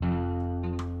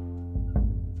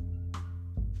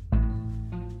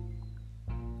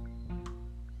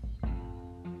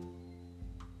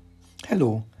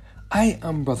Hello, I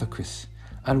am Brother Chris,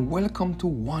 and welcome to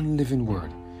One Living Word,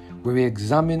 where we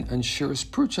examine and share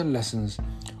spiritual lessons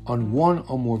on one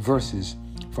or more verses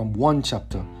from one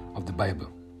chapter of the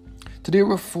Bible. Today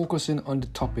we're focusing on the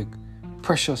topic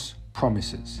Precious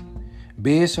Promises,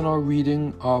 based on our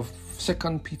reading of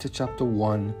 2 Peter chapter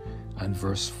 1 and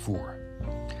verse 4.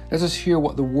 Let us hear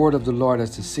what the word of the Lord has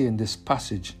to say in this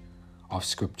passage of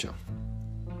Scripture.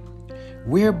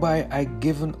 Whereby are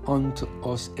given unto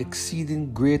us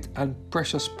exceeding great and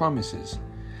precious promises,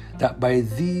 that by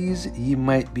these ye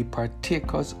might be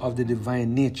partakers of the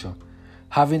divine nature,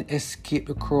 having escaped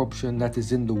the corruption that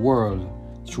is in the world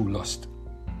through lust.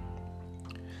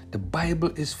 The Bible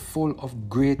is full of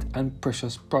great and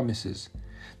precious promises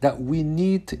that we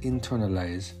need to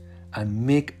internalize and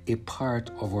make a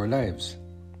part of our lives.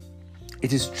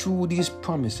 It is through these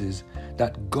promises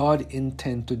that God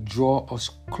intends to draw us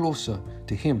closer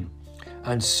to Him,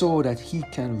 and so that He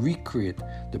can recreate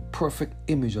the perfect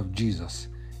image of Jesus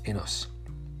in us.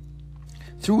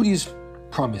 Through these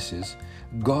promises,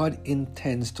 God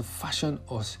intends to fashion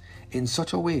us in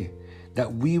such a way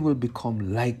that we will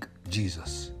become like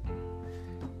Jesus.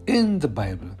 In the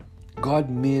Bible,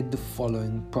 God made the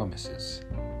following promises.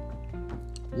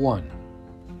 1.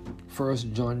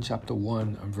 1 John chapter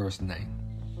 1 and verse 9.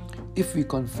 If we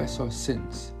confess our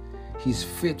sins, He is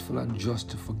faithful and just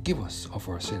to forgive us of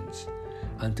our sins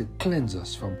and to cleanse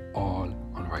us from all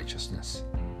unrighteousness.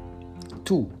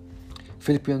 2.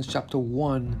 Philippians chapter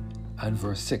 1 and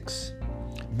verse 6.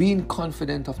 Being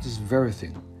confident of this very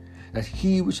thing, that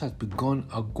He which hath begun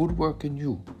a good work in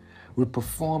you will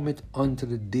perform it unto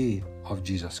the day of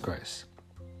Jesus Christ.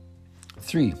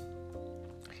 3.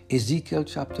 Ezekiel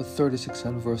chapter 36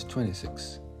 and verse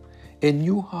 26. A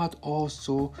new heart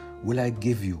also will I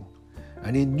give you,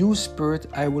 and a new spirit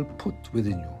I will put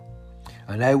within you.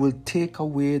 And I will take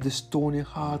away the stony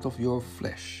heart of your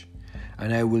flesh,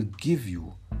 and I will give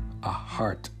you a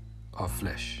heart of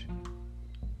flesh.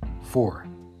 4.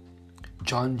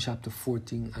 John chapter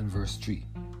 14 and verse 3.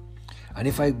 And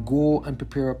if I go and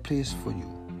prepare a place for you,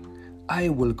 I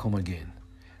will come again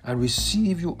and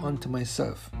receive you unto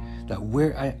myself, that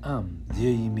where I am, there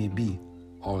ye may be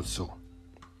also.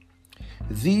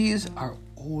 These are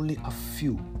only a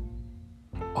few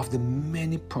of the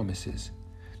many promises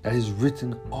that is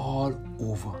written all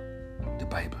over the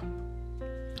Bible.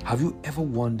 Have you ever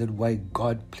wondered why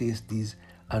God placed these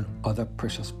and other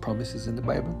precious promises in the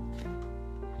Bible?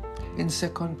 In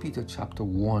 2 Peter chapter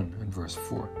 1 and verse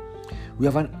 4, we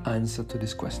have an answer to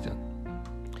this question.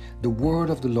 The word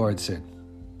of the Lord said,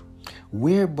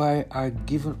 whereby are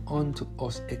given unto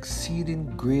us exceeding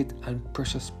great and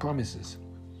precious promises,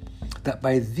 that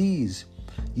by these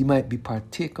ye might be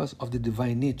partakers of the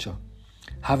divine nature,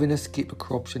 having escaped the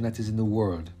corruption that is in the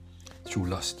world through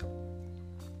lust.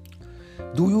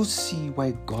 Do you see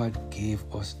why God gave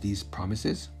us these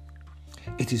promises?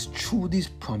 It is through these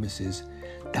promises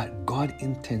that God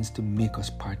intends to make us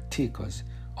partakers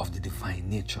of the divine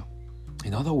nature.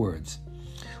 In other words,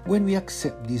 when we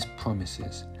accept these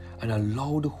promises and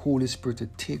allow the Holy Spirit to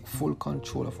take full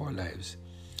control of our lives,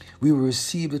 we will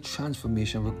receive the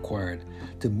transformation required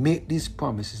to make these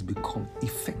promises become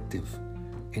effective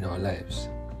in our lives.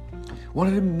 One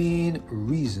of the main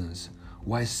reasons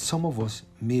why some of us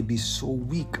may be so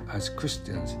weak as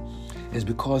Christians is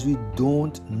because we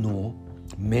don't know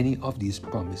many of these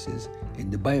promises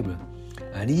in the Bible.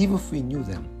 And even if we knew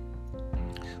them,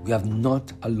 we have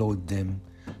not allowed them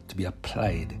to be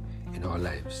applied in our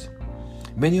lives.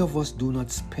 Many of us do not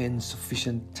spend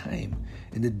sufficient time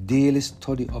in the daily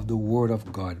study of the Word of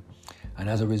God, and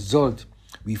as a result,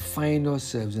 we find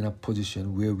ourselves in a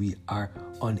position where we are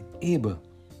unable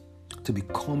to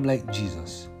become like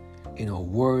Jesus in our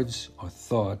words, our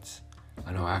thoughts,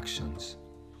 and our actions.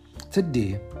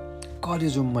 Today, God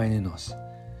is reminding us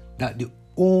that the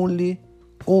only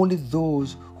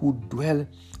those who dwell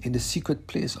in the secret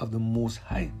place of the Most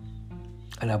High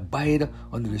and abide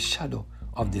under the shadow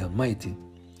of the Almighty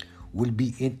will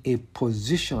be in a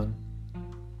position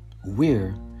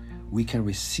where we can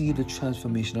receive the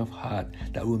transformation of heart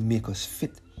that will make us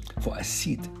fit for a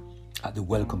seat at the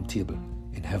welcome table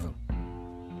in heaven.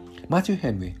 Matthew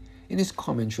Henry, in his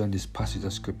commentary on this passage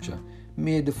of Scripture,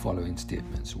 made the following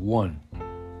statements. 1.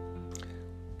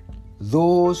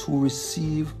 Those who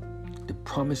receive the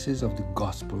promises of the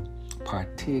gospel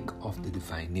partake of the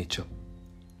divine nature.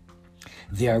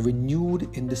 They are renewed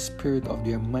in the spirit of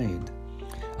their mind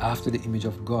after the image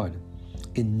of God.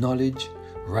 In knowledge,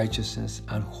 righteousness,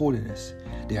 and holiness,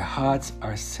 their hearts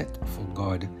are set for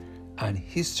God and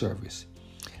His service.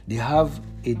 They have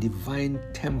a divine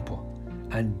temper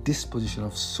and disposition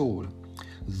of soul.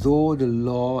 though the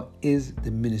law is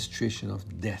the ministration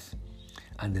of death,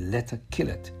 and the letter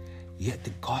killeth, yet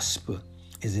the gospel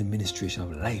is the ministration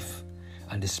of life,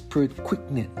 and the Spirit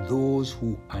quickeneth those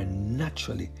who are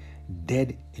naturally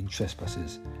dead in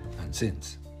trespasses and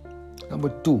sins. Number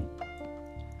 2,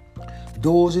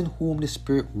 those in whom the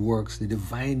Spirit works, the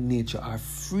divine nature, are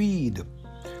freed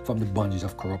from the bondage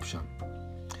of corruption.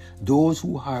 Those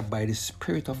who are by the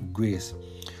Spirit of grace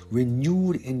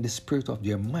renewed in the spirit of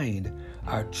their mind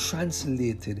are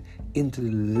translated into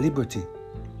the liberty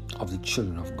of the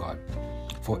children of God.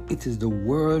 For it is the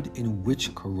world in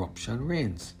which corruption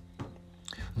reigns.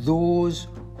 Those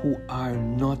who are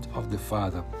not of the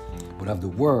Father, but of the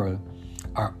world,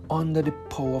 are under the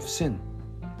power of sin.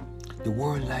 The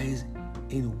world lies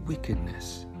in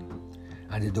wickedness,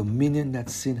 and the dominion that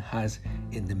sin has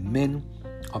in the men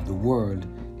of the world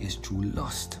is through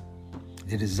lust.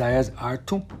 The desires are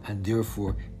to, and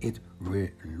therefore it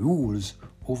rules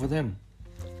over them.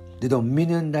 The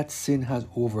dominion that sin has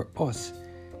over us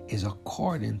is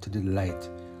according to the light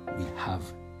we have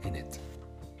in it.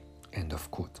 End of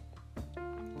quote.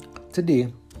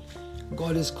 Today,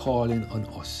 God is calling on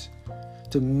us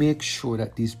to make sure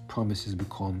that these promises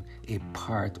become a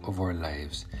part of our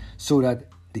lives, so that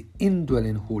the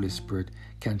indwelling Holy Spirit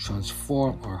can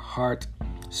transform our heart,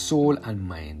 soul, and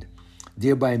mind,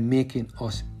 thereby making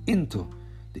us into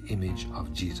the image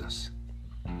of Jesus.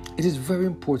 It is very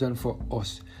important for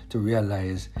us to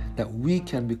realize that we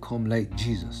can become like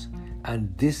Jesus,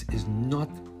 and this is not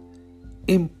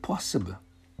impossible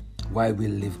while we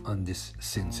live on this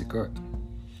sin-sick earth.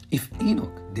 If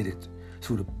Enoch did it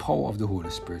through the power of the Holy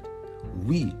Spirit,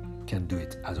 we can do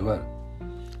it as well.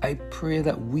 I pray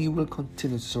that we will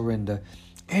continue to surrender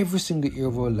every single area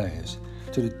of our lives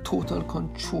to the total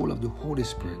control of the Holy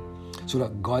Spirit, so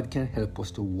that God can help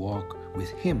us to walk with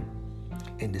Him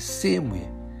in the same way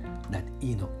that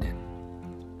Enoch did.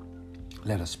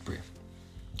 Let us pray.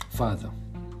 Father,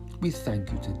 we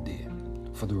thank you today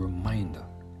for the reminder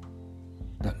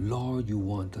that, Lord, you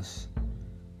want us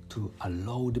to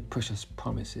allow the precious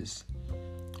promises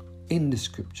in the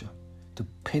Scripture to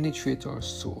penetrate our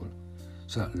soul,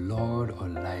 so that, Lord, our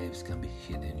lives can be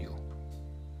hid in you.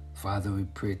 Father, we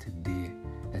pray today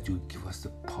that you give us the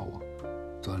power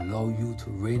to allow you to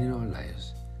reign in our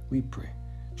lives. We pray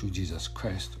through Jesus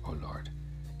Christ, our Lord.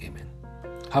 Amen.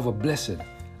 Have a blessed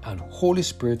and Holy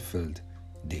Spirit-filled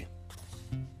day.